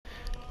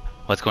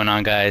What's going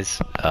on,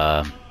 guys?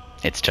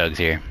 It's Chugs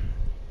here.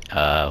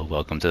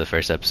 Welcome to the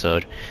first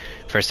episode.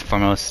 First and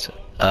foremost,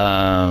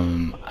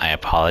 I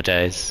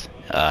apologize.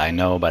 I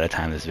know by the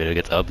time this video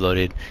gets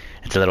uploaded,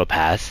 it's a little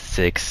past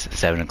 6,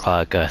 7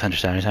 o'clock Central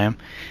Standard Time,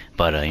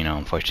 but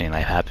unfortunately,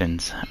 life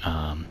happens.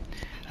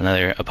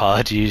 Another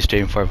apology,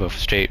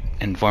 straight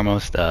and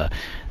foremost.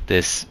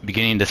 This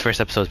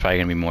first episode is probably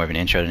gonna be more of an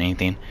intro than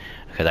anything,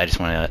 because I just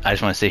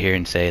wanna sit here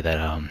and say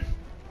that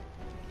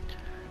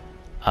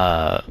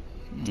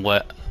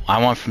what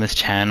I want from this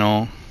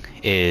channel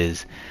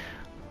is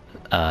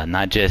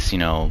not just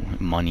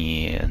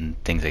money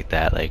and things like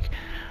that. Like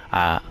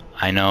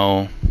I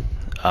know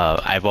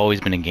I've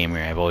always been a gamer.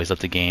 I've always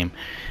loved the game.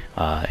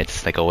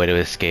 It's like a way to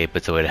escape.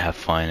 It's a way to have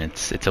fun.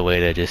 It's a way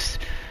to just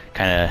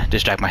kind of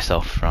distract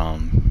myself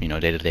from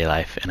day-to-day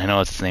life. And I know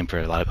it's the same for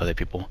a lot of other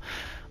people.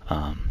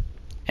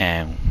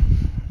 And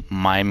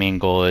my main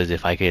goal is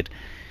if I could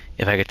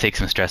take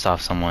some stress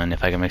off someone,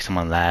 if I can make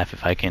someone laugh,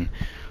 if I can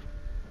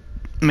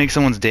make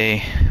someone's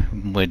day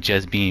with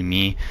just being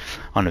me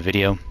on a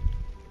video,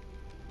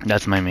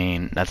 that's my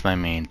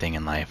main thing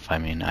in life. I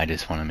mean, I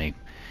just want to make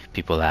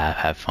people laugh,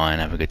 have fun,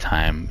 have a good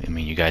time. I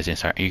mean, you guys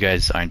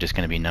aren't just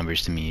gonna be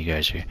numbers to me. You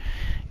guys are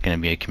gonna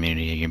be a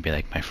community. You're gonna be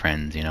like my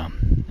friends,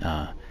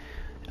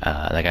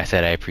 like I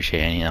said, I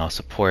appreciate any and all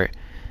support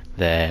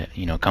that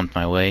comes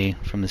my way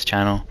from this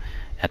channel.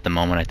 At the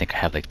moment, I think I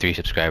have like 3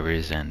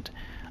 subscribers, and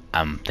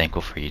I'm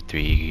thankful for you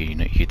 3.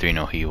 You 3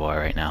 know who you are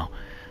right now.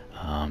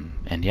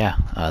 And yeah,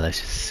 let's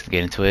just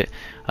get into it.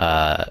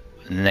 The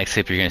next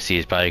clip you're gonna see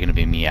is probably gonna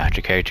be me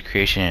after character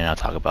creation, and I'll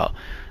talk about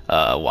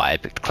why I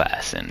picked the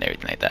class and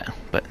everything like that.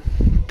 But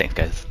thanks,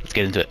 guys. Let's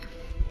get into it.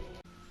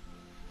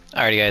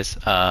 Alrighty, guys.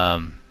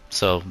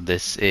 So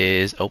this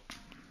is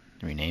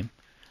rename.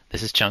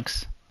 This is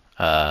Chunks.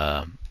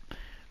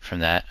 From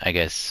that, I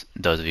guess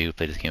those of you who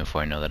played this game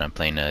before know that I'm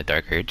playing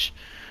Dark Urge.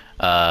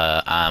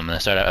 I'm gonna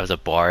start out as a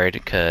bard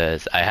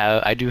because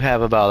I do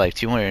have about like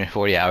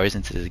 240 hours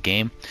into this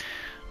game,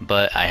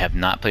 but I have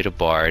not played a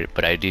bard.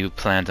 But I do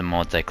plan to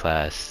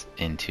multi-class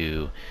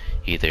into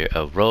either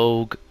a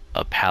rogue,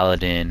 a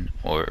paladin,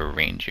 or a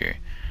ranger.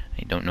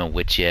 I don't know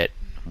which yet.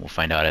 We'll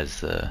find out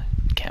as the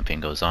campaign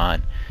goes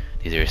on.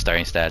 These are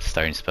starting stats,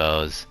 starting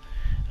spells.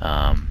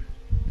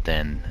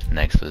 Then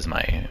next was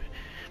my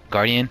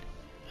guardian.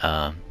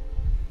 And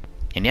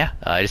yeah,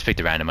 I just picked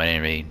a random. I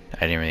didn't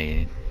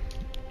really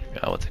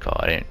what's it called?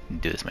 I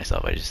didn't do this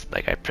myself. I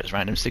pressed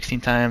random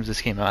 16 times.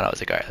 This came out. I was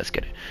like, all right, let's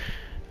get it.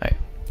 All right.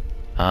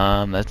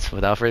 Let's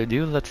without further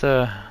ado. Let's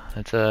oh,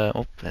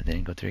 that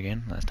didn't go through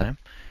again last time.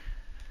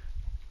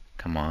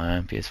 Come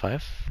on,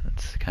 PS5.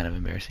 That's kind of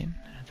embarrassing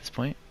at this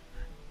point.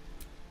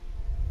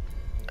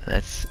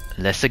 Let's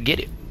get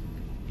it.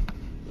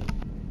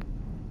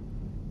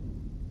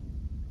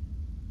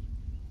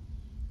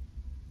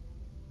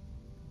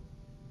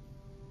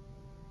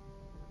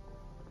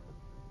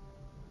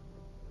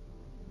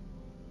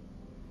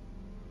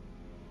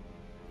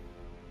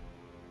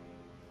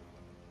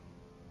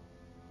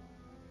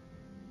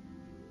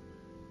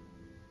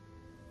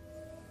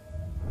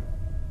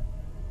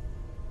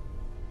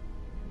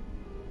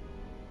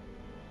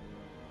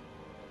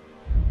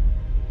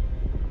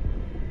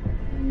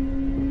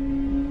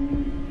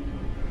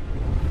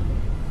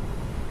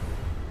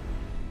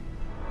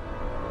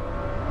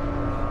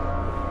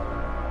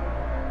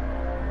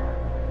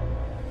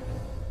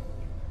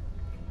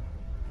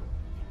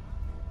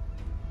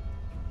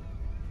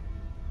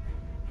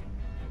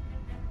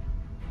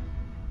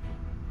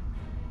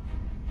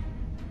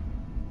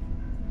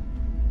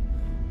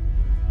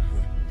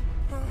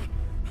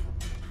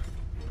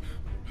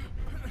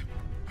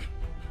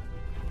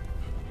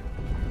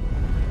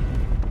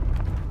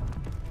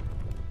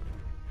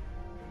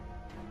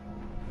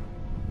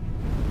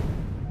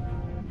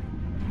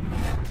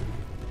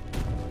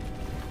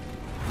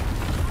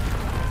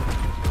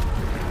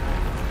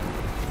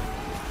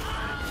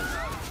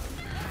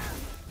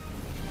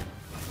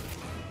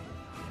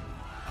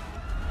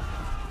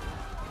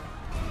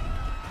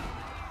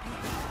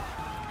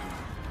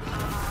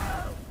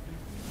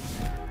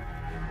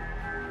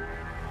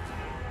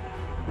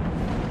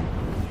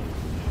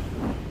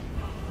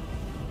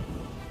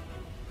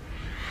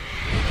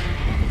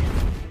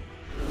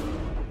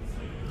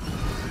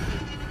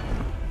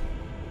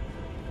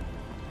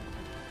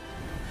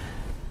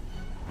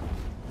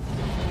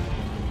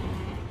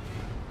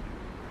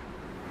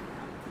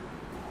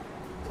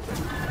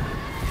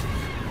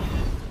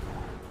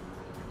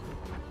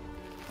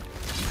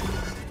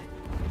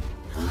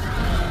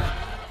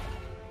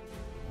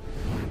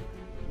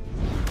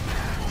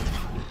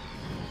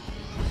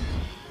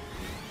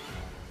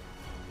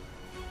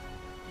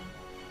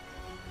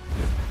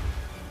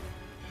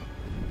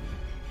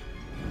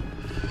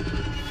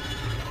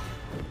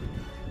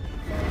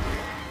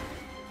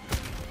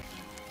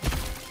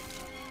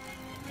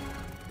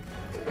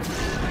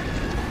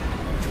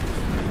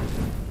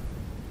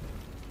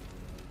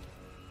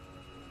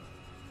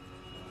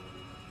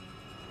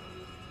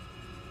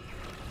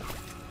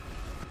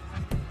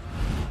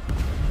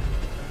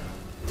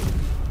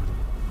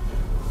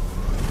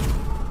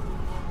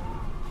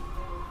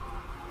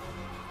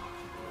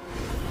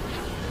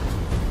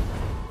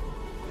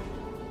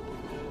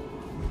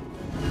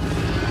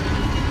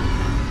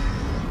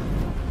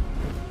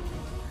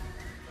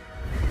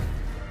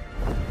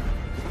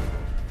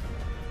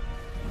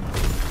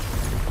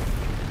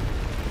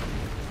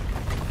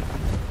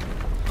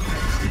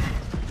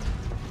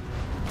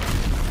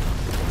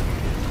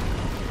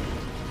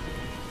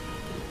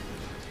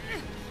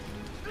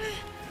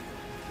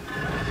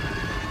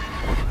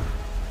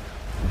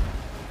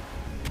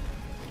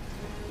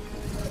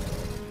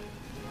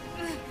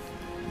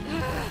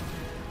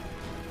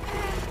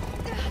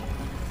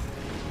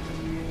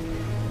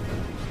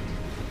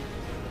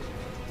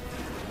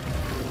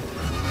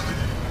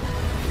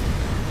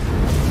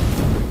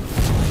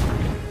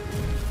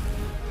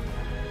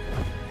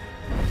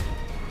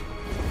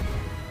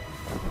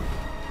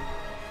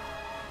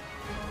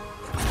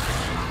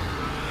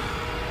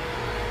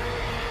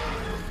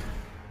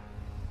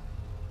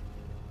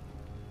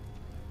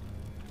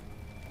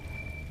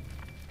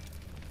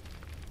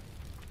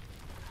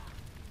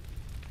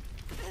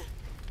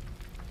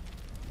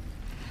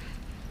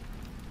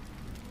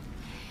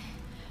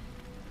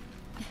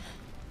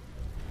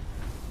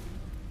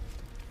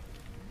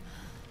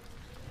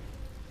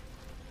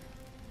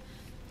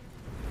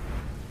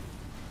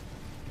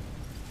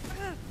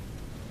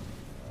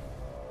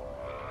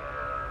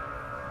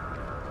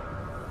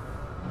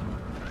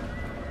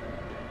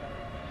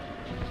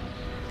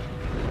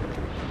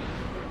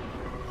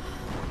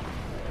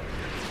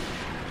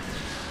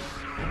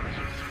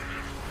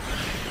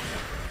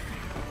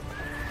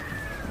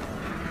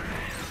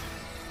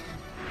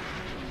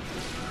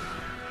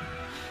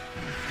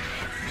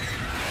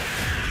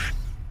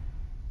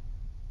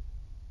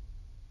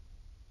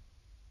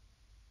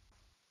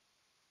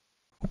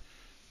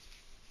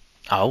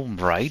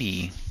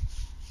 Alrighty.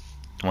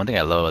 One thing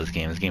I love about this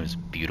game is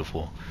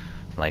beautiful.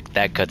 Like,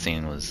 that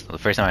cutscene was, the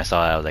first time I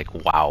saw it, I was like,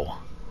 wow.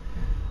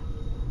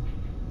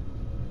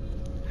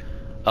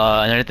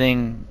 Another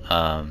thing,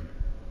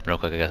 real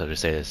quick, I guess I'll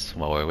just say this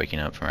while we're waking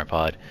up from our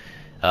pod.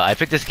 I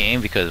picked this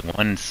game because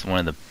it's one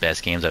of the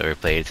best games I've ever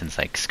played since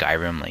like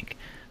Skyrim. Like,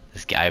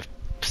 this guy,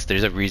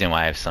 there's a reason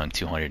why I've sunk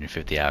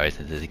 250 hours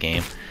into this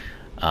game.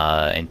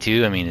 And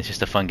two, I mean, it's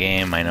just a fun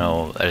game. I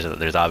know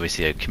there's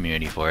obviously a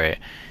community for it,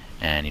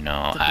 and you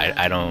know,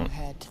 I don't.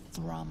 Head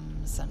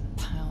thrums and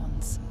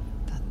pounds.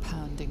 That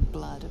pounding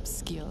blood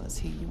obscures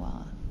who you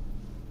are.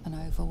 An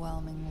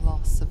overwhelming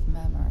loss of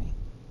memory.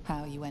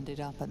 How you ended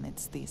up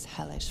amidst these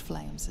hellish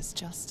flames is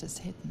just as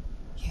hidden.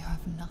 You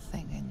have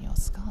nothing in your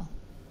skull,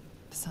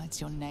 besides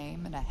your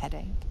name and a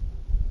headache.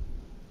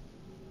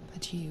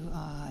 But you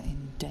are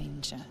in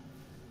danger.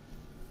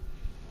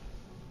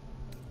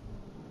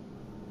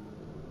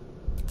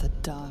 The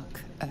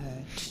dark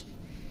urge.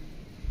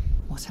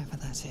 Whatever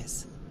that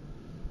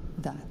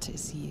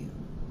is you.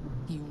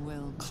 You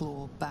will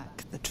claw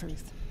back the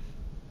truth.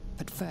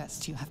 But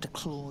first you have to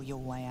claw your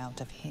way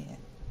out of here.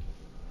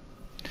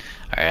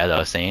 Alright, as I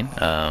was saying,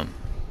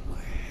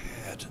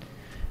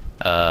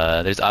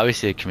 there's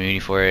obviously a community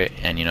for it,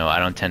 and you know, I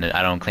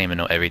don't claim to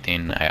know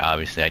everything.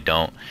 I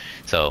don't.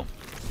 So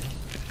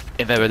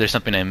if ever there's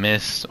something I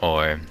miss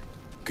or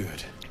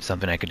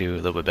something I could do a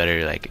little bit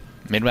better, like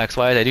mid-max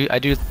wise, I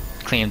do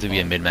claim to be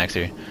a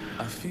mid-maxer.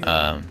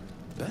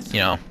 You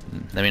know,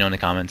 let me know in the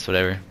comments,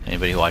 whatever.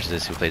 Anybody who watches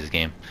this, who plays this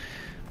game.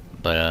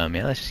 But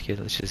yeah, let's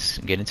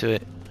just get into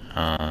it.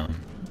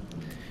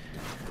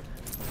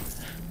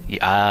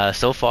 Yeah,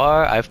 so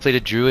far I've played a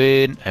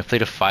druid, I've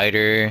played a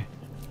fighter,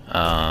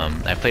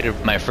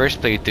 my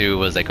first playthrough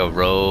was like a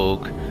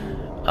rogue,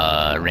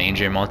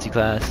 ranger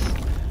multi-class.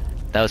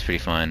 That was pretty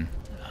fun.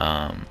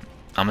 I'm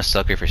a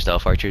sucker for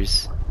stealth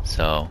archers,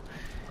 so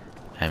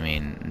I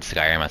mean, in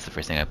Skyrim, that's the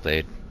first thing I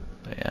played.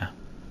 But yeah,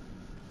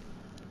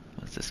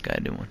 what's this guy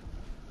doing?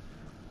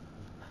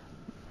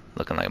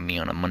 Looking like me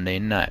on a Monday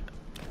night,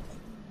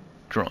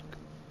 drunk.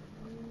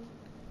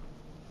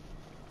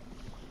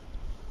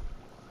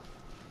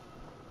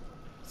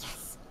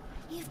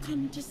 You've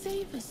come to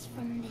save us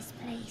from this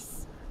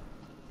place.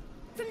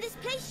 From this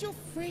place you'll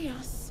free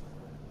us.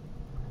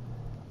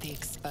 The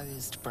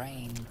exposed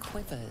brain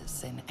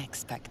quivers in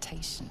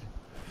expectation.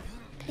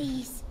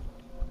 Please.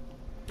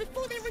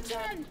 Before they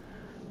return.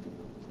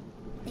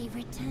 They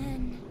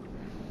return.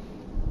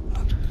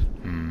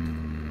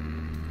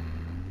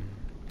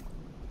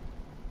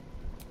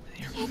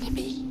 The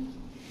enemy.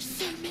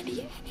 So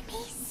many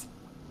enemies.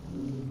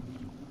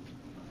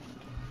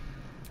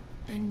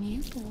 A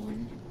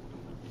newborn.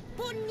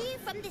 Born new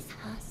from this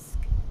husk.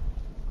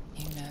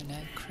 You know no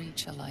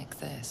creature like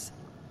this.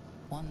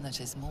 One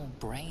that is more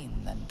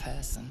brain than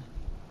person.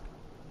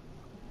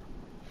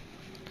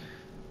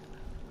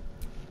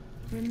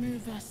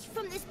 Remove us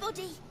from this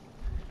body.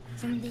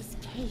 From this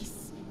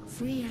case.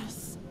 Free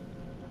us.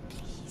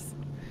 Please.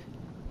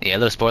 Yeah, a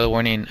little spoiler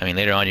warning. I mean,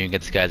 later on you can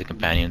get this guy as a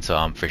companion, so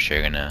I'm for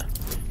sure gonna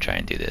try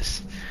and do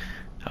this.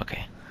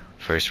 Okay,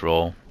 first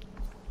roll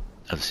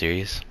of the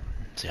series.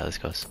 See how this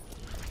goes.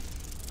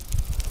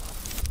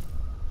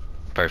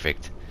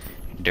 Perfect.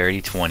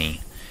 Dirty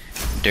 20.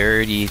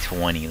 Dirty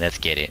 20. Let's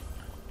get it.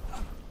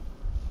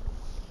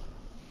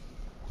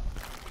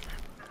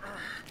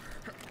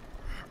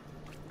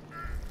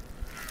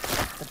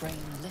 The brain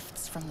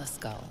lifts from the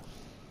skull.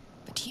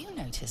 But you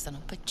notice an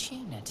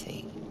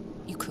opportunity.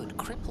 You could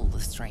cripple the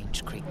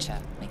strange creature,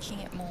 making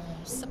it more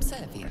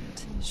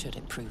subservient, should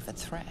it prove a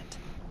threat.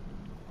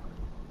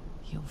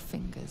 Your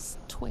fingers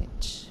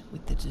twitch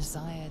with the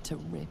desire to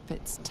rip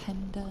its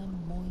tender,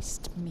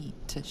 moist meat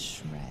to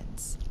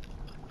shreds.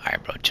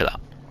 Alright, bro, chill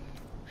out.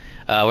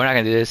 We're not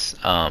gonna do this.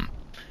 I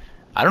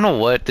don't know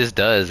what this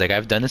does. Like,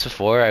 I've done this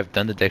before. I've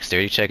done the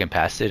dexterity check and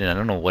passed it, and I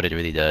don't know what it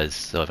really does.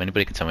 So if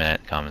anybody can tell me that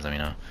in the comments, let me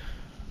know.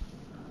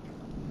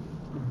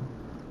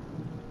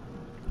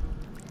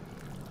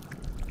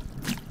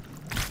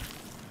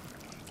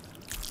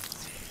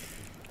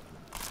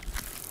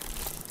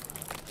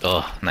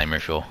 Oh, nightmare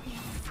fuel.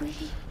 Free.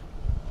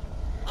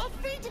 Our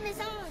freedom is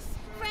ours,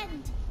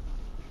 friend.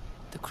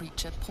 The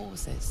creature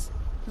pauses,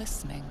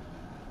 listening.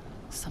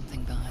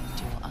 Something behind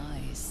your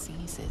eyes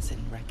seizes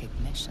in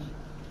recognition.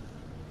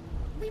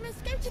 We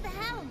must go to the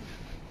helm.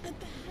 At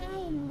the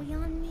helm, we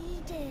are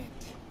needed.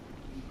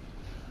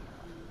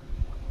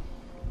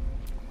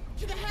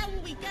 To the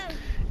helm we go.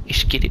 You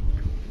should get it.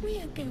 We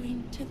are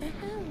going to the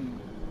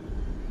helm.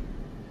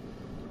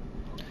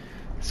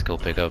 Let's go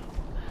pick up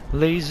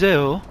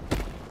Lazel.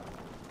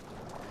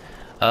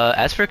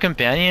 As for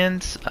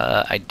companions,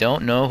 I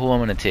don't know who I'm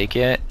gonna take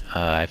yet.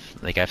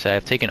 Like I've said,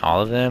 I've taken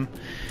all of them.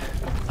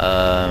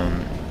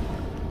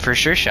 For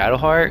sure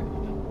Shadowheart.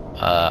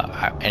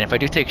 And if I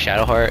do take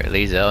Shadowheart,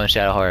 Lazel and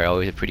Shadowheart are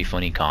always a pretty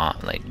funny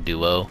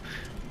duo.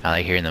 I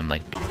like hearing them.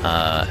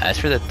 As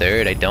for the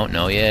third, I don't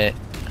know yet.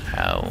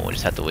 We'll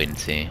just have to wait and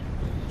see.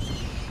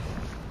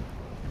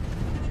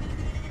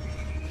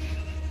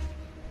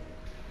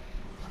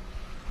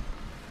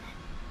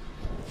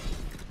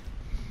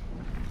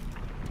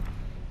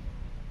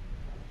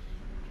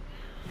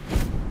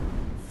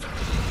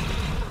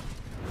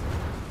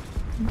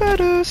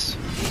 Baldurs!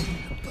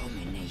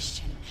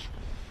 Abomination.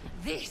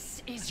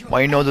 This is your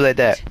Why you know do like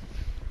that?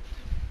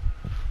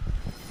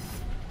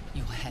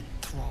 Your head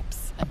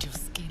throbs and your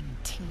skin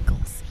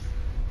tingles.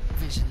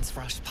 Visions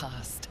rush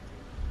past.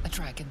 A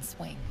dragon's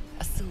wing,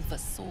 a silver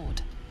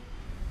sword,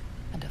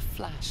 and a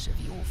flash of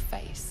your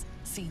face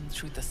seen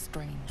through the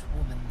strange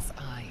woman's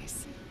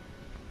eyes.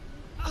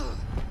 Oh.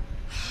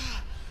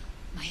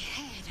 My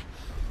head.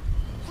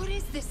 What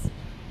is this?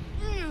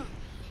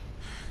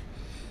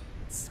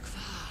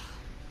 Skvar.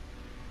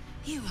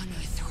 You are no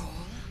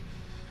thrall.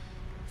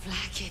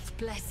 Vlaakith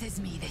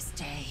blesses me this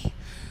day.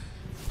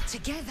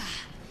 Together,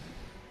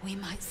 we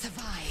might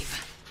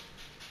survive.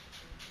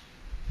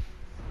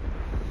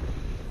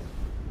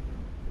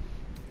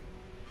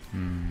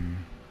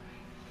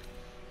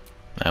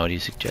 Now what do you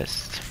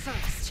suggest?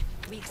 First,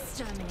 we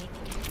exterminate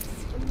the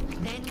apes.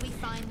 Then we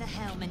find the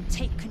helm and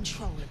take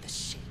control of the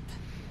ship.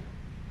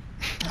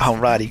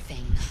 Alrighty.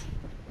 Thing.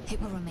 It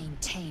will remain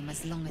tame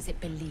as long as it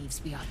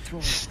believes we are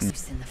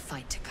thralls in the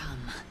fight to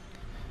come.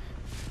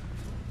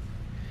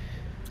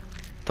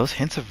 Those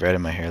hints of red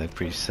in my hair look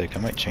pretty sick. I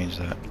might change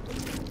that.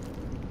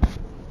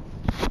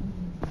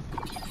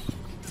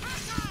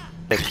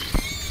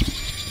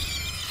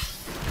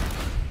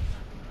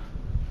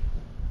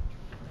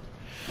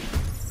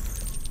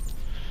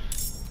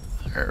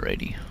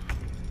 Alrighty.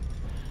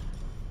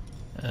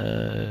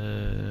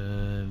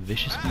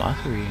 Vicious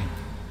mockery.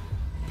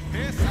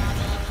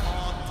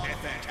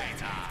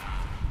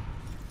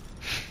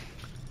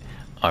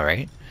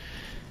 Alright.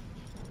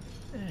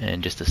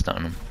 And just to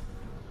stun him.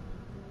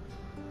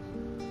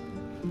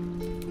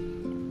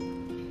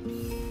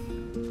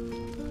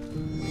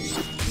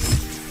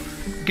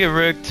 Get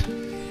wrecked.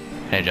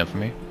 Can I jump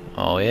from here?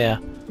 Oh yeah.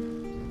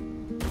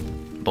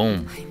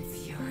 Boom. I am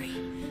fury.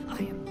 I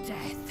am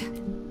death.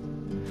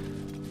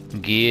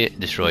 Get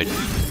destroyed.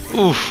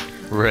 Oof.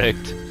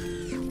 Wrecked.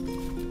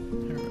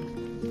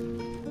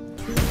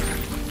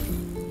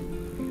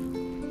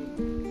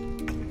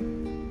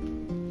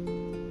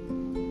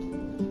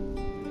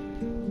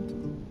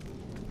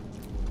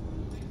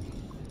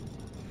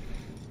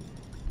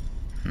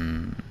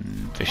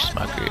 Vicious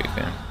mockery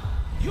again.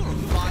 You're a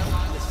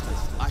vile listener.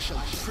 I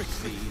shall trick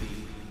thee.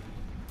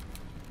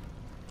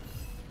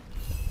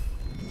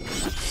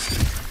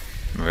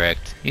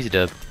 Wrecked. Easy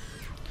dub.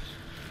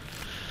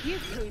 You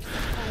proved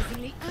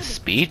surprisingly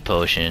Speed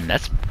potion.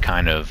 That's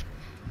kind of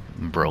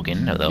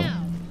broken. Hello.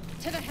 Now,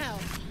 to the helm.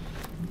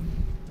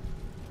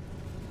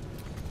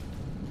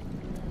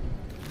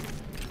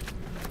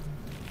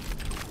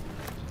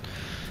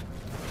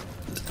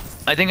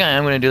 I think I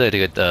am gonna do like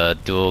a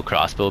good dual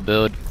crossbow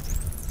build.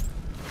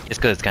 It's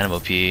because it's kind of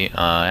OP.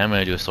 I'm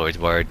gonna do a swords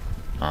bard.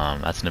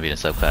 That's gonna be the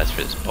subclass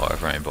for this bar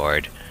for my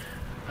bard.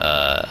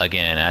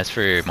 Again, as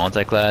for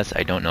multi-class,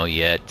 I don't know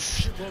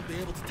yet.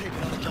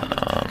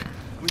 I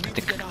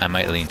think I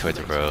might lean towards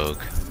a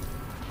rogue.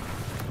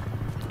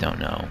 Don't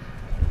know.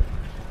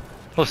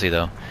 We'll see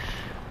though.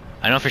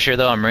 I know for sure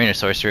though I'm running a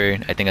sorcerer.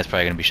 I think that's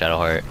probably gonna be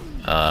Shadowheart.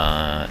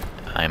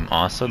 I'm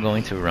also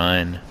going to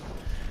run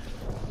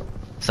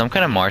some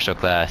kind of martial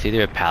class,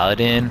 either a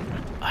paladin.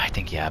 I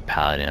think yeah,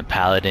 paladin. A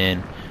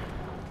paladin.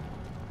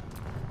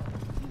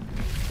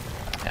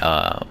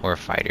 Or a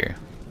fighter.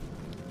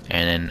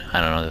 And then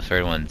I don't know, the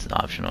third one's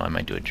optional. I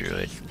might do a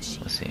druid.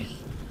 We'll see.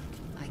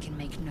 I can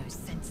make no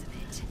sense of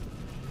it.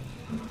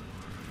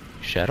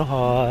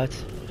 Shadowheart.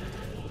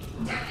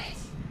 Damn it!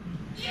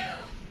 You!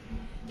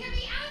 Get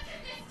me out of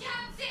this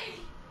damn thing!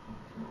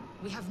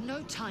 We have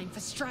no time for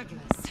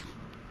stragglers.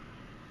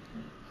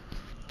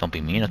 Don't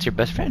be mean, that's your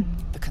best friend.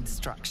 The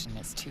construction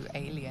is too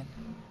alien.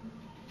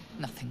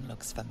 Nothing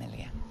looks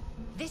familiar.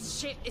 This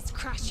ship is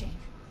crashing.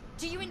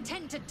 Do you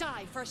intend to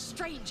die for a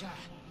stranger?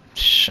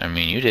 Shh, I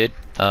mean, you did.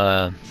 Try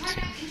that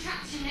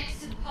contraption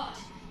next to the pod.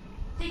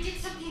 They did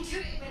something to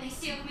it when they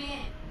sealed me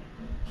in.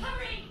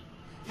 Hurry!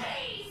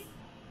 Please!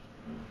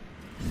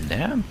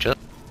 Damn, just.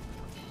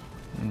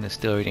 I'm gonna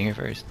steal everything here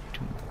first.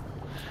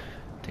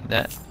 Take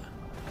that.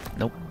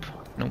 Nope.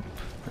 Nope.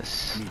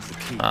 This.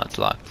 Ah, it's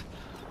locked.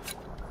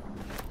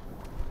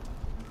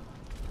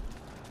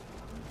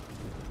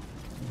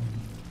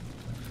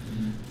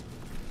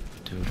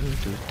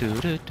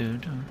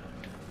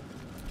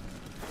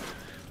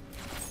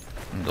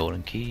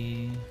 Golden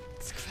key.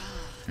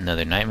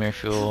 Another nightmare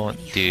fuel.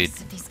 Dude,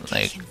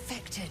 like,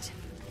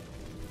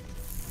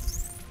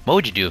 what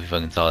would you do if you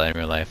fucking saw that in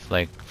real life?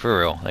 Like, for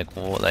real. Like,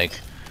 what, like,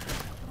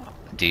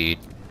 dude,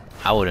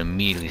 I would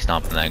immediately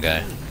stomp on that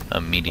guy.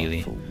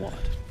 Immediately. For what?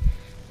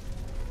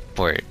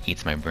 Before it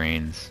eats my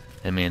brains.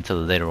 I mean, it's a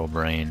literal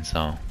brain,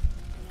 so.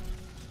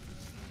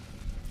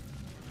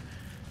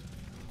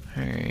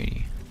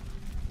 Alrighty.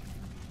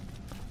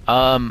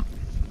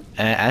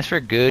 As for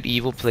good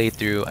evil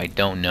playthrough, I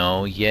don't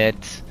know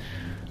yet.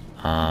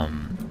 I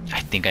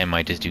think I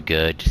might just do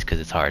good, just because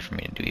it's hard for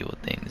me to do evil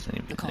things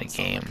in the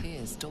game.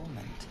 Appears dormant.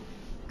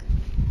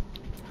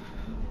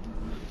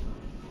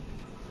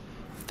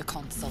 The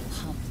console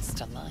hums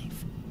to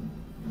life.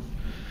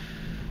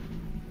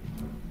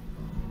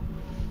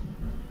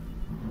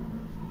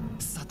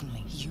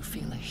 Suddenly, you You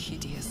feel a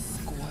hideous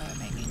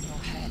squirming in your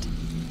head.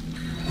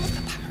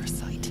 The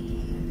parasite.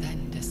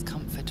 Then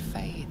discomfort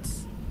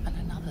fades, and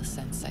another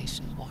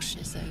sensation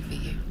washes over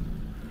you.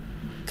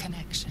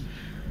 Connection.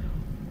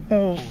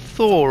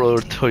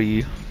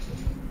 Authority.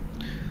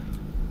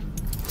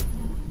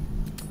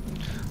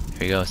 Here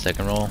you go,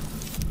 second roll.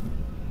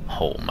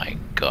 Oh my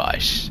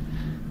gosh.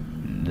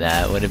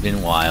 That would have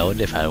been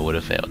wild if I would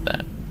have failed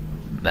that.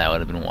 That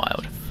would have been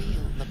wild.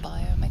 Feel the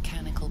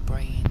biomechanical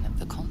brain of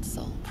the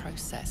console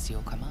process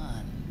your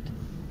command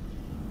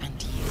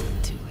and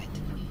yield to it.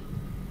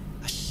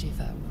 A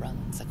shiver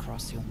runs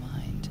across your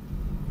mind.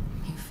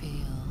 You feel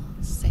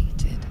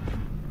sated.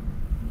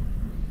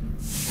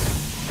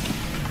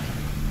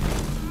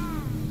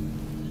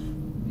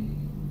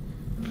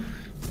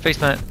 Face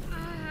plant.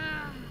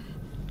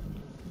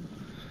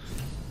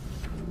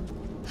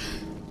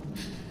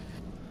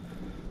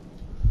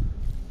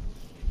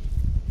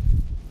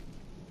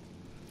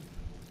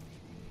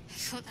 I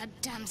thought that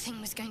damn thing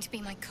was going to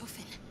be my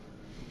coffin.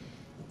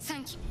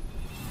 Thank you.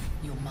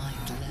 Your mind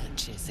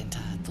lurches into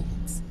her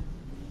thoughts.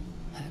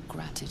 Her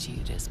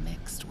gratitude is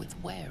mixed with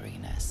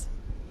wariness,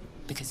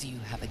 because you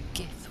have a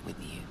gift with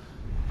you.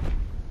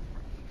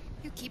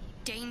 You keep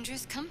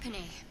dangerous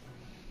company.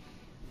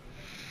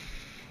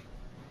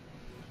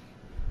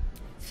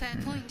 Fair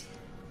point.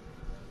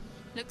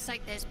 Looks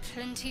like there's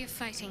plenty of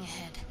fighting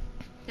ahead.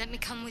 Let me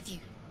come with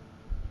you.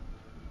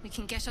 We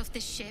can get off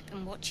this ship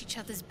and watch each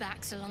other's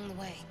backs along the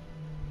way.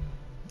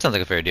 Sounds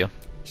like a fair deal.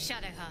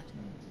 Shadowheart.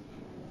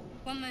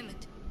 One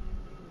moment.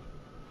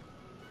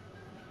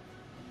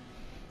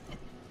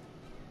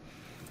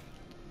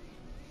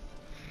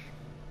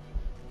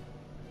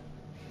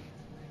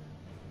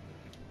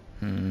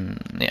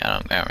 Yeah,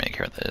 I don't really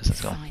care what that is.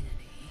 Let's go. Finally.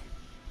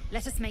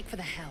 Let us make for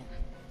the helm.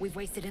 We've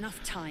wasted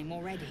enough time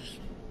already.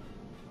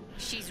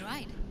 She's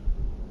right.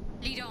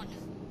 Lead on.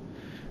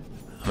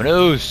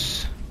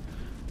 Vamonos!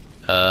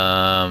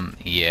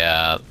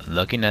 Yeah,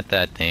 looking at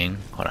that thing.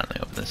 Hold on, let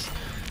me open this.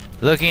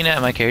 Looking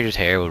at my character's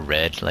hair with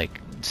red,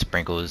 like,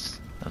 sprinkles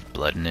of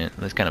blood in it.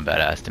 That's kind of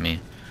badass to me.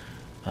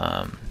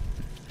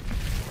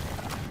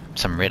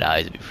 Some red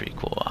eyes would be pretty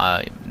cool.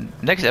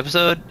 Next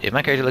episode, if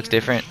my character looks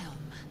different,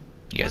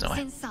 you guys know What's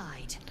why.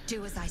 inside?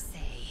 Do as I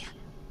say.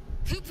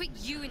 Who put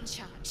you in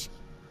charge?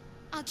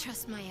 I'll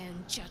trust my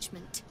own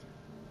judgment.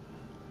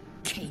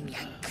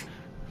 Yank.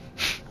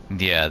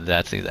 Yeah,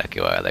 that's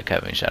exactly why I like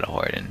having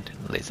Shadowheart and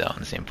Lae'zel on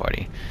the same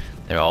party.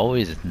 They're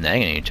always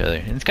nagging at each other,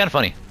 and it's kind of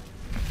funny.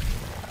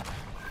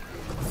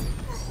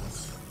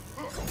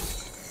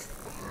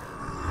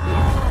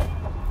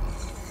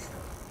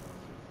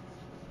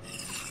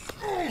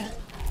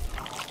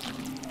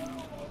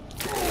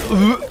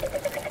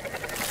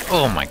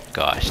 Oh my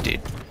gosh,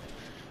 dude.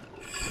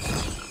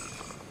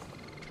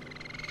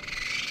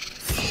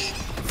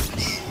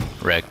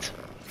 Wrecked.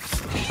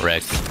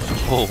 Wrecked.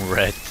 Oh,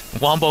 wrecked.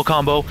 Wombo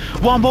combo!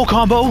 Wombo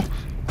combo!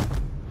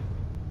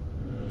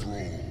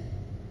 Brawl.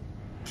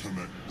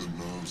 Connect the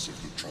nerves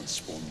of the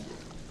transponder.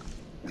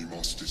 We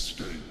must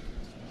escape.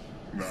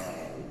 Now.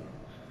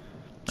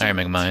 Alright,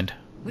 Megamind.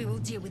 We will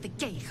deal with the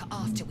Geich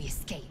after we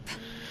escape.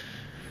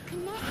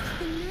 Connect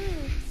the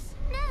nerves.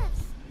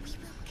 Nerves. We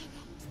will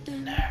connect the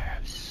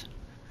Nerves.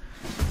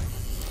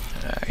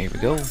 Alright, here we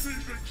go.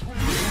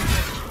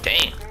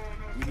 Damn.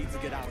 We need to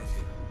get out of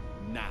here.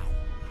 Now.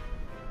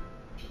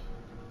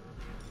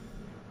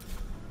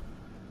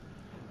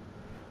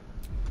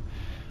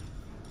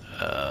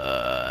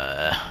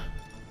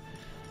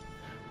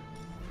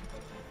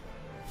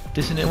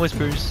 Dissonant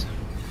whispers.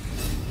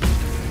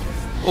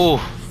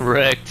 Oh,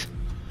 wrecked.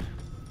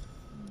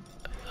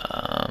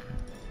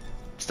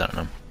 Stunning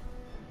him.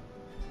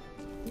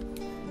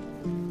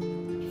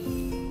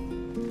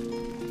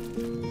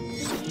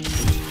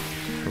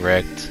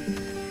 Wrecked.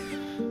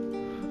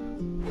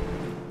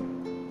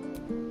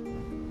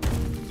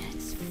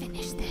 Let's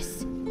finish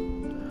this.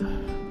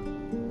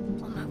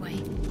 On my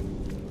way.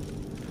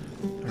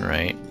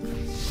 Right.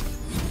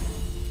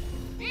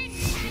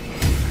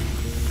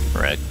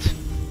 Wrecked.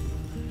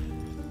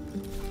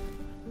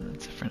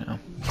 That's it for now.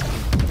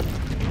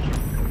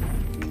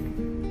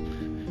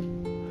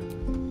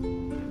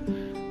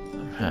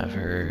 Have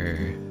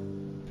her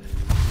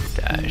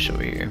dash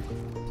over here.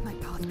 My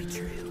path be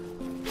true.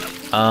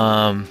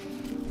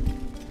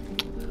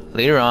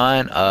 Later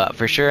on,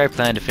 for sure I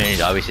plan to finish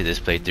obviously this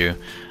playthrough.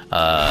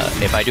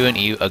 If I do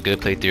a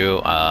good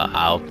playthrough,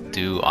 I'll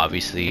do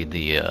obviously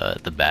the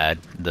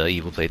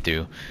evil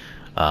playthrough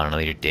on a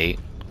later date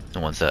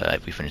once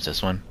we finish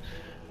this one.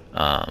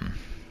 But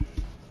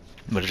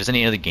if there's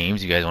any other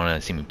games you guys want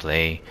to see me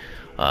play,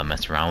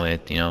 mess around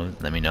with, you know,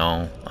 let me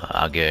know.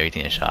 I'll give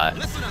everything a shot.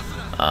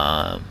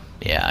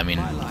 Yeah, I mean,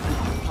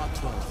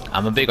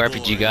 I'm a big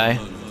RPG guy,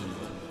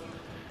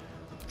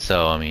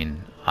 so I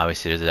mean,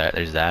 obviously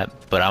there's that.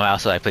 But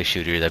I play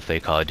shooters. I play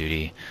Call of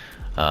Duty.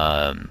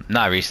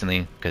 Not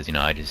recently, because you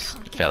know I just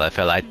fell.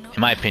 In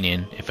my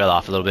opinion, it fell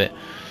off a little bit.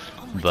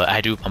 But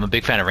I'm a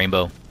big fan of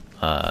Rainbow.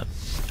 I'm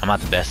not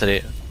the best at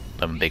it,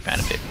 but I'm a big fan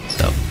of it.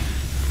 So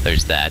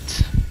there's that.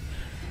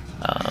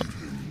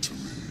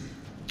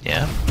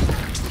 Yeah.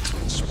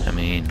 I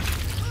mean,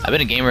 I've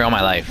been a gamer all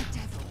my life.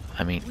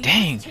 I mean,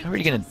 dang, I'm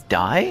already gonna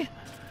die?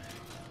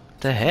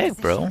 What the heck,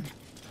 bro?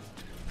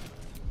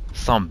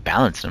 Saw him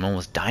balanced and I'm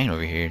almost dying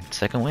over here.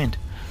 Second wind.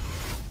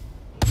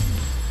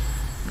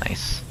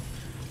 Nice.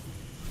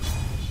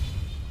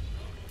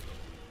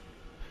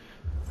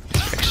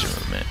 Extra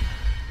movement.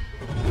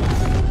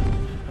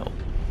 Oh.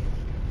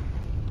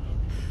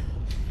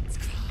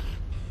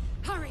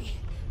 Hurry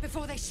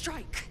before they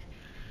strike.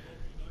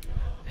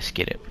 Let's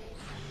get it.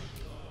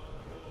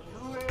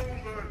 Throw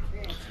their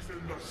corpses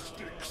in the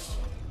sticks.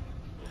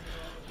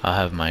 I'll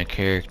have my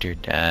character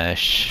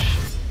dash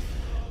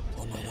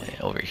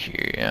over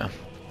here, yeah.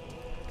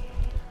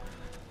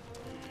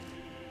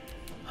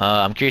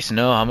 I'm curious to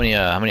know how many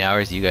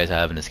hours do you guys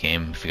have in this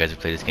game? If you guys have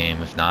played this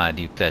game, if not,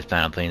 do you guys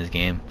plan on playing this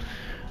game?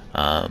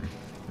 Let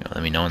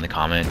me know in the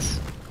comments.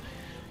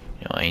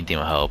 Anything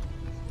will help.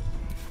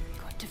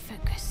 Got to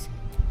focus.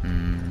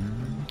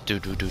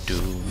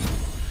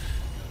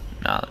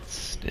 Nah,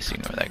 let's just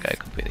ignore that guy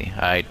completely.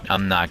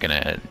 I'm not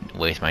gonna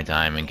waste my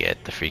time and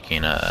get the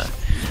freaking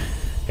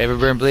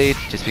Everburn Blade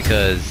just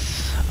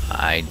because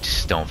I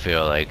just don't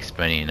feel like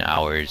spending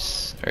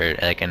hours or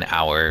like an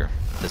hour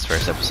this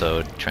first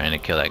episode trying to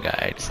kill that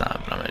guy. It's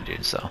not what I'm gonna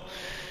do. So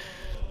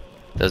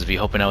those of you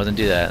hoping I wasn't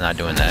do that, not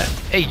doing that.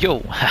 Hey yo,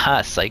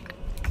 haha, psych.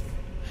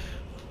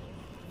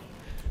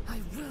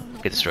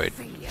 Get destroyed.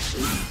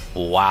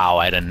 Wow,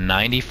 I had a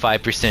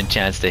 95%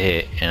 chance to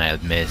hit and I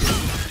missed.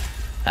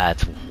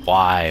 That's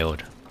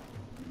wild.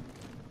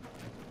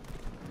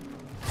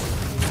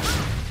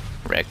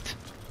 Wrecked.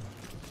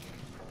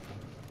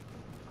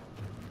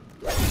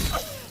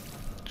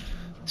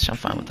 I'm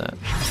fine with that.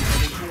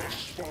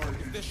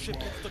 If this ship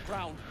hits the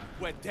ground,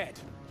 we're dead.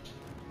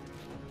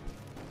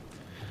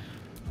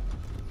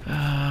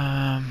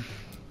 Let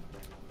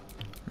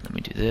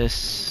me do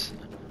this.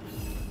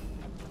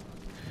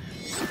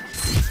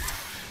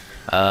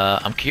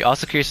 I'm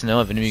also curious to know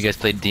if any of you guys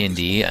played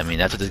D&D. I mean,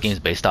 that's what this game is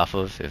based off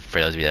of. If for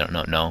those of you that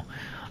don't know.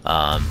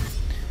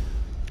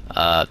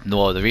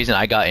 No, the reason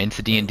I got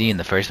into D&D in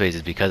the first place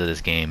is because of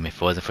this game. If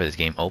it wasn't for this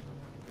game, oh,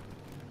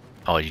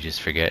 you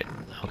just forget.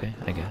 Okay,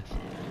 I guess.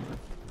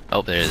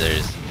 Oh,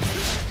 there's.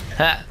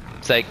 Ha!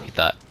 Psych, you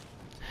thought.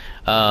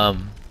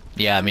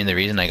 Yeah, I mean the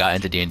reason I got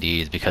into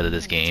D&D is because of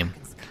this game.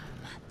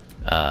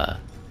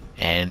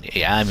 And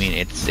yeah, I mean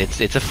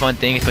it's a fun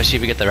thing, especially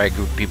if you get the right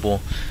group of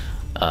people.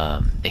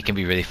 It can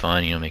be really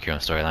fun, make your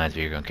own storylines,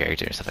 be your own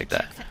character and stuff like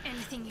that.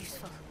 Anything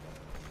useful?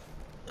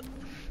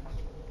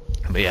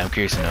 But yeah, I'm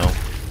curious to know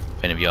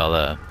if any of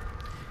y'all,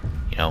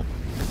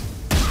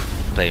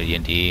 play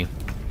D&D.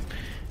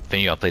 If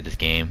any of y'all played this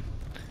game,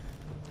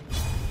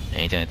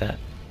 anything like that.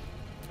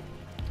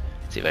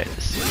 Let's see if I hit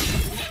this.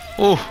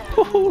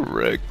 Oh,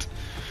 wrecked.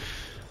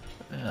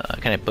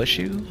 Can I push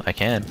you? I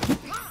can.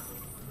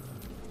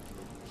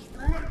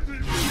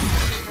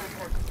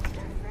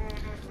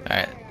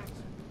 Alright.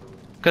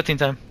 Cutscene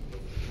time.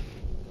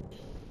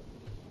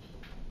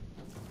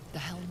 The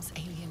helm's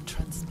alien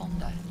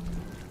transponder.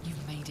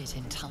 You've made it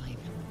in time.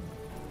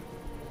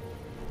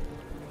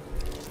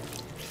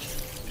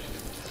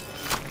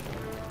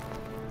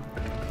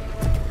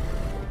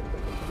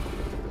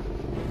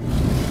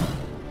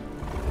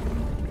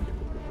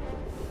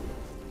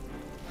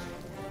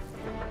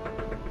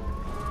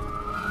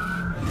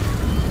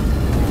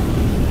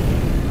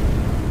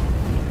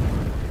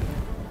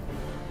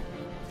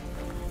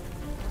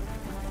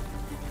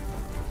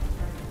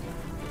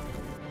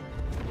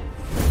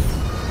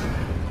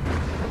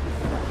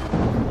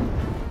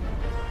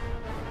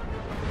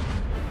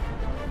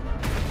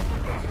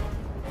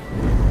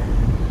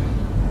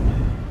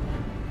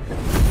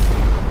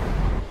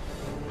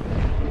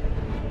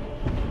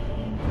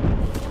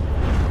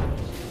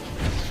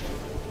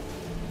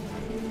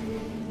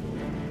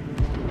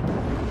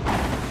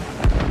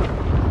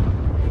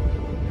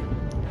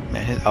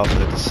 Man, his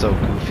outfit is so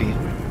goofy.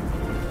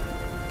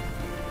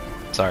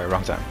 Sorry,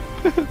 wrong time.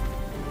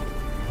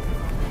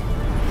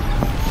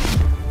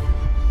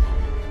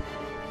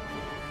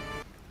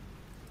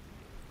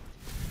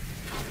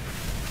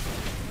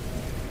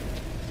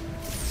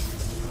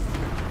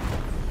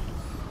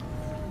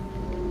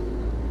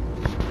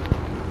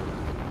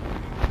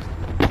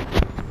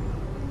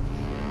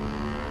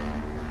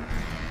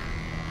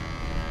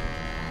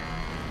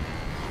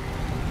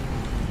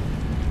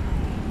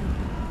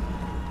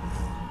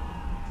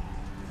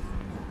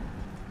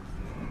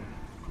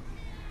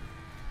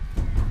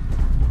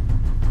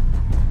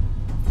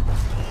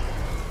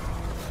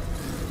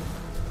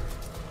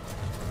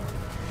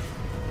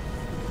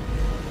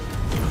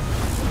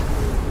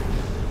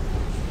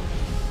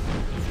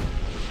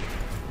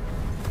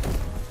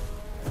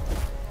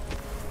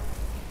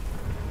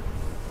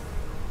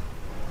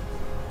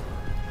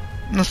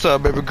 What's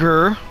up, baby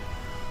girl?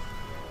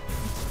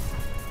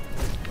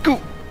 Go.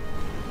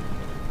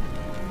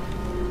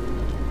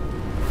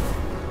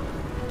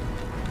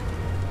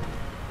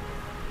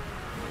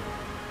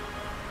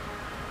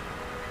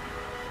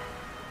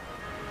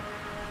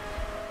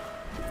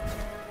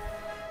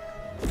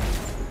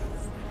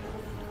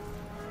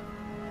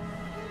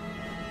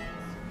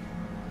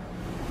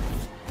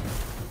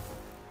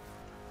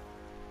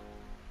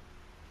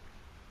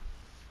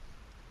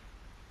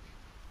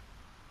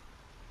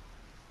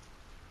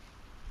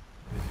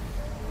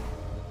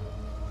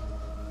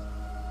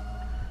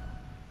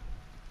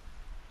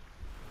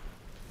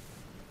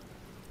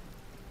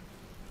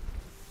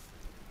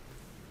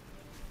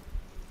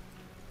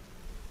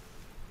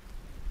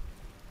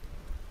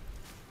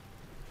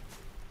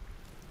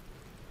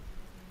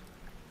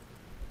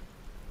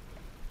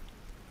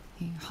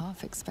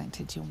 half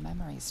expected your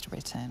memories to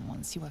return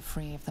once you were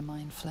free of the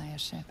Mind Flayer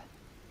ship.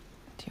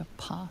 But your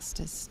past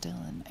is still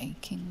an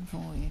aching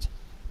void.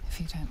 If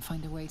you don't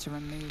find a way to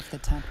remove the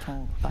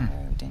tadpole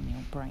burrowed in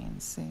your brain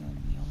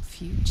soon, your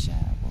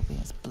future will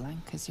be as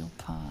blank as your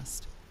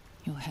past.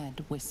 Your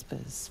head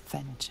whispers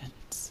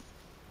vengeance.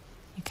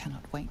 You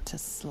cannot wait to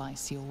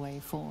slice your way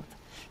forth,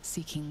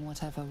 seeking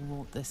whatever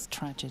wrought this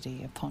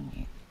tragedy upon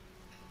you.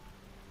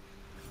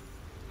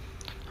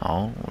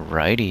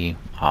 Alrighty,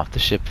 off the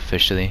ship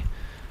officially.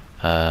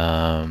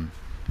 I'm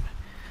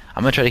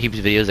gonna try to keep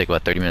these videos like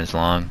about 30 minutes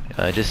long,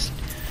 just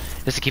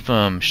to keep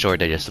them short,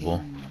 digestible.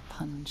 A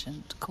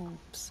pungent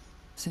corpse.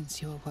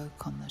 Since you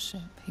awoke on the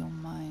ship, your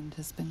mind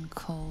has been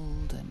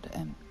cold and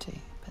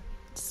empty, but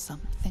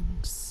something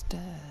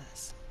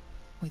stirs.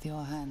 With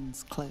your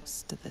hands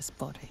close to this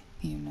body,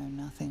 you know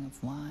nothing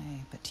of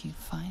why, but you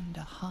find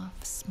a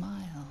half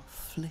smile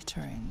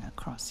flittering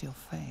across your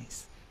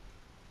face.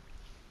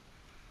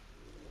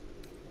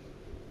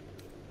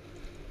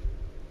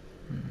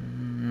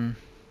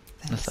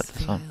 Let's start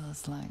this one.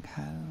 Feels like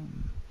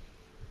home.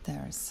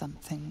 There is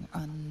something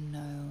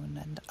unknown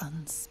and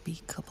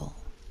unspeakable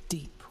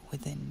deep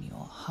within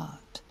your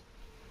heart.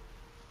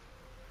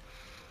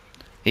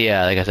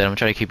 Yeah, like I said, I'm gonna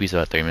try to keep these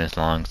about 30 minutes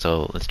long,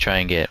 so let's try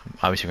and get,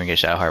 obviously we're gonna get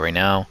Shadowheart right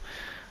now.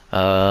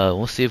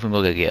 We'll see if we can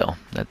go get Gale.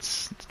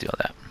 Let's do all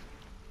that.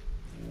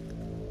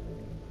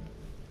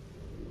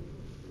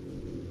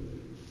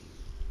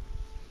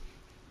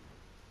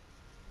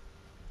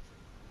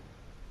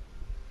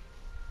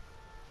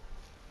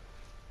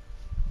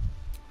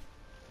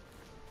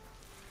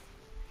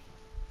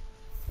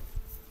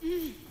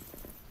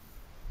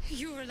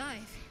 You're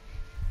alive.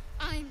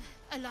 I'm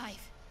alive.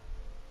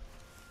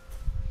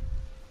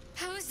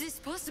 How is this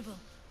possible?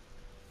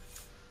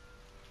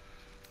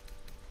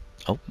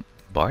 Oh,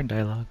 bard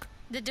dialogue.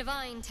 The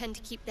Divine tend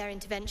to keep their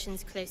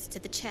interventions close to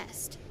the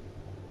chest.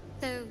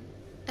 Though,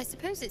 I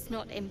suppose it's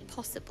not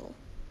impossible.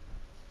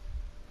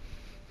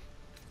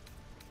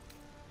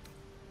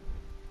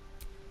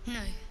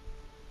 No,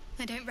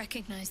 I don't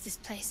recognize this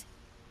place.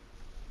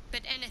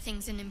 But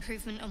anything's an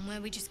improvement on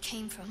where we just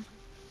came from.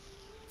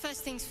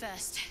 First things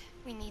first,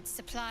 we need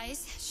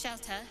supplies,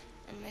 shelter,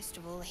 and most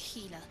of all, a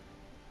healer.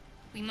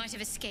 We might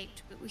have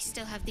escaped, but we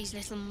still have these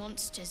little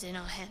monsters in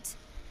our heads.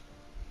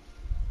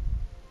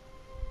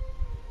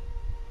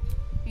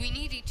 We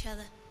need each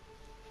other,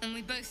 and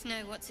we both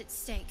know what's at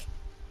stake.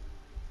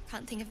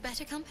 Can't think of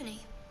better company.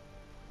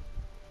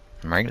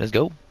 Alright, let's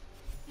go.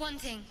 One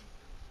thing,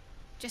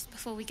 just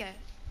before we go.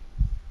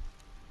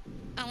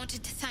 I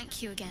wanted to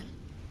thank you again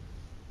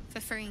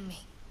for freeing me.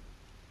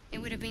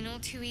 It would have been all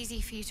too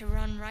easy for you to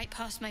run right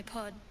past my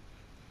pod,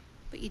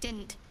 but you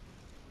didn't.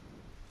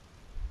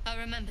 I'll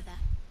remember that.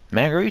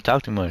 Man, girl, you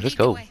talk too much. Let's Lead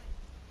the go. way.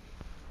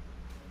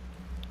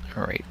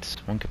 Alright,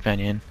 one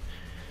companion.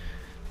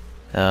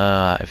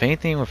 If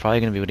anything, we're probably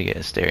gonna be able to get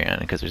Asterion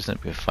because there's gonna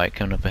be a fight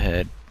coming up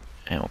ahead,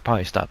 and we'll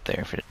probably stop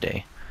there for the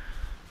day.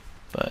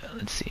 But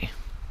let's see. I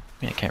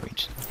mean, I can't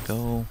reach.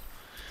 Go.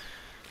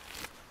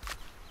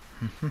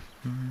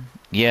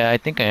 Yeah, I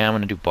think I am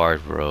gonna do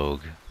Bard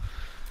Rogue,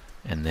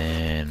 and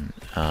then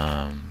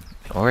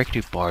or I could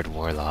do Bard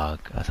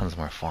Warlock. That sounds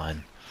more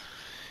fun.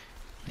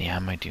 Yeah, I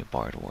might do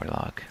Bard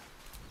Warlock.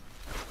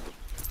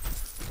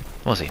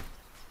 We'll see.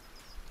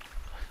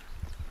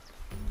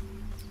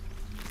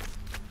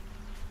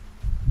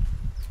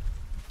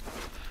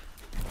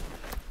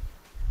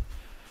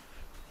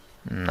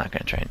 I'm not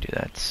gonna try and do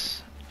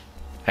that.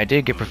 I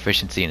did get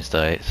proficiency in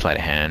sleight of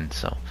hand,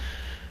 so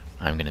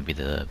I'm gonna be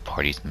the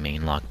party's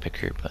main lock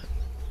picker. But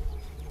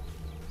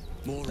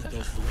More of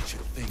those wretched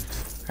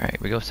things. all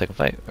right, we go second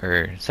fight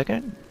or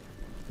second?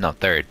 No,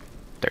 third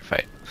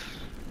fight.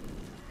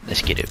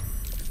 Let's get it.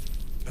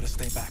 Better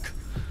stay back.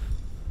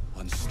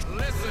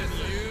 Listen,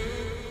 you!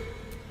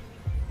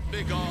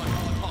 Big on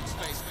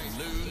pox-faced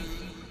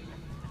loon.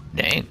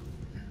 Dang,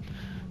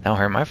 that don't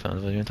hurt my phone.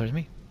 It was even towards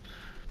me.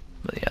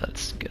 But yeah,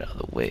 let's get out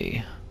of the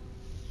way.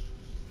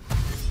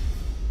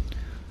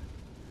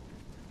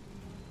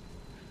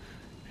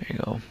 There you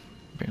go.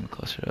 Bring them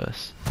closer to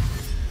us.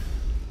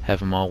 Have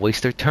them all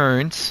waste their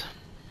turns.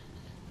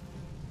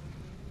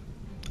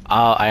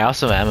 I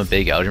also am a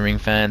big Elden Ring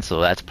fan, so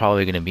that's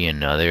probably going to be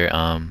another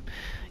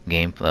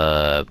game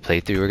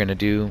playthrough we're going to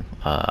do.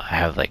 I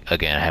have I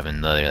have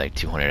another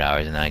 200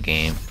 hours in that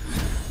game.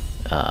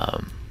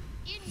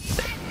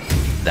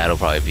 That'll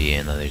probably be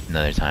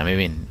another time.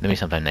 Maybe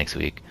sometime next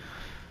week.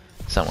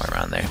 Somewhere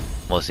around there.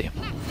 We'll see.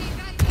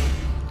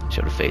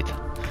 Show of faith.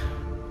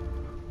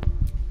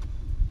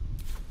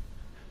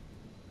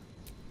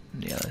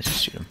 Yeah, let's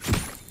just shoot him.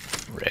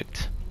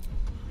 Rigged.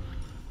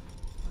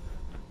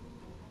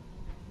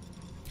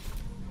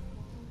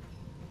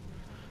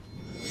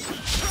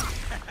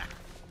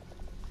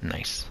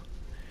 Nice.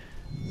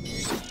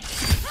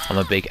 I'm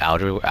a big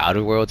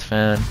Outer Worlds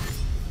fan.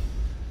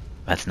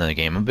 That's another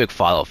game. I'm a big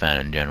Fallout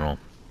fan in general.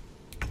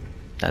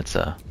 That's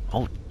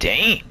oh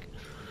dang.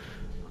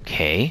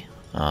 Okay.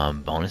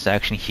 Bonus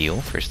action heal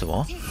first of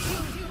all.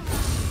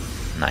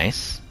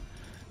 Nice.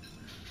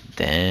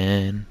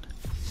 Then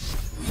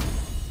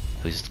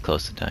Who's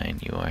close to dying?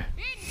 You are.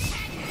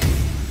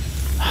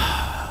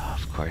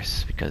 Of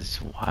course, because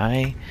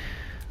why?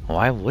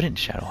 Why wouldn't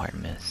Shadowheart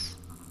miss?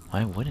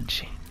 Why wouldn't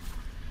she?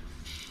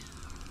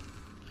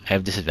 I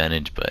have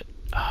disadvantage, but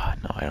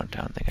no, I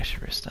don't think I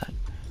should risk that.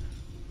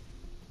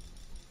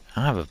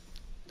 I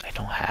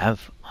don't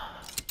have.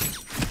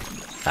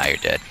 Ah, you're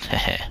dead.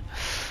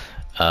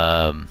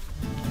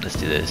 Let's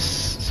do this.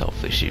 So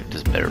hopefully she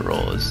does better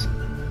rolls.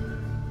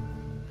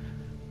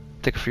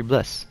 Take a free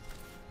bless.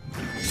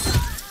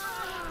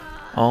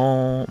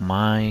 Oh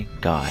my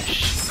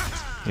gosh.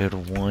 You had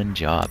one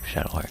job,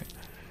 Shadowheart.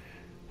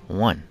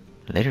 One.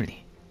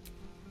 Literally.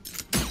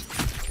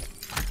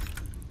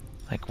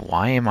 Like,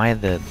 why am I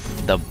the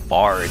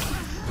bard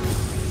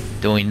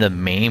doing the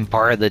main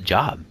part of the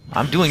job?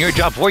 I'm doing your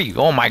job for you.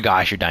 Oh my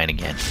gosh, you're dying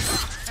again.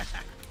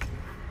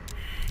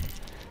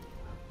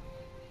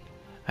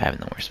 I have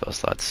no more spell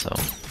slots, so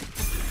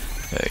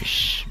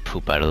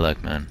poop out of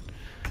luck, man.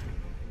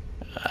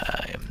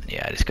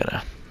 Yeah, I just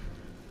gotta.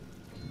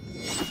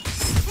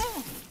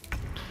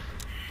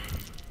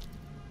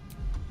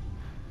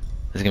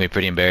 This is gonna be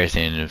pretty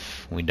embarrassing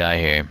if we die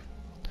here.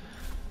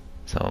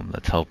 So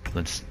let's hope.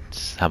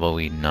 How about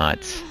we not?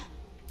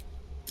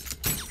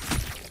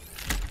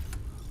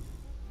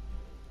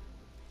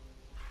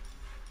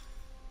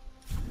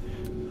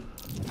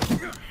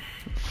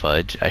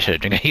 Fudge. I should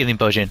have drank a healing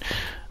potion.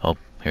 Oh,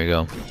 here we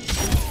go.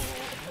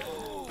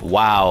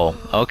 Wow.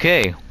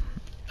 Okay.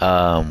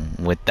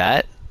 With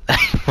that,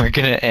 we're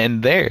gonna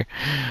end there.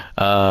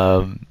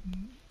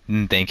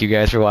 Thank you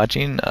guys for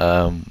watching.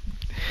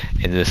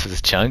 And this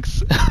was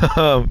Chunks.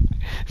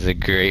 It's a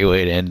great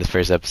way to end this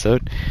first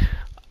episode.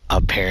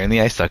 Apparently,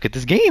 I suck at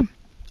this game.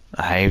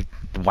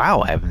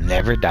 Wow, I've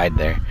never died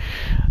there.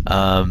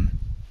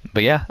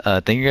 But yeah,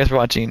 thank you guys for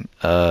watching.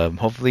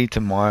 Hopefully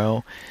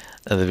tomorrow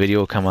the video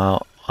will come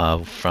out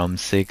from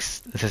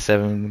 6 to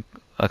 7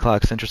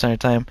 o'clock Central Standard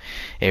Time.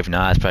 If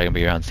not, it's probably gonna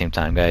be around the same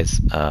time, guys.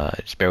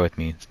 Just bear with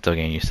me. Still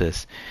getting used to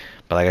this.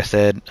 But like I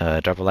said,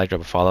 drop a like,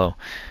 drop a follow.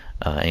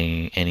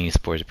 Any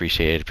support is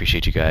appreciated.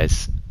 Appreciate you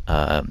guys.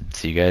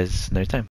 See you guys another time.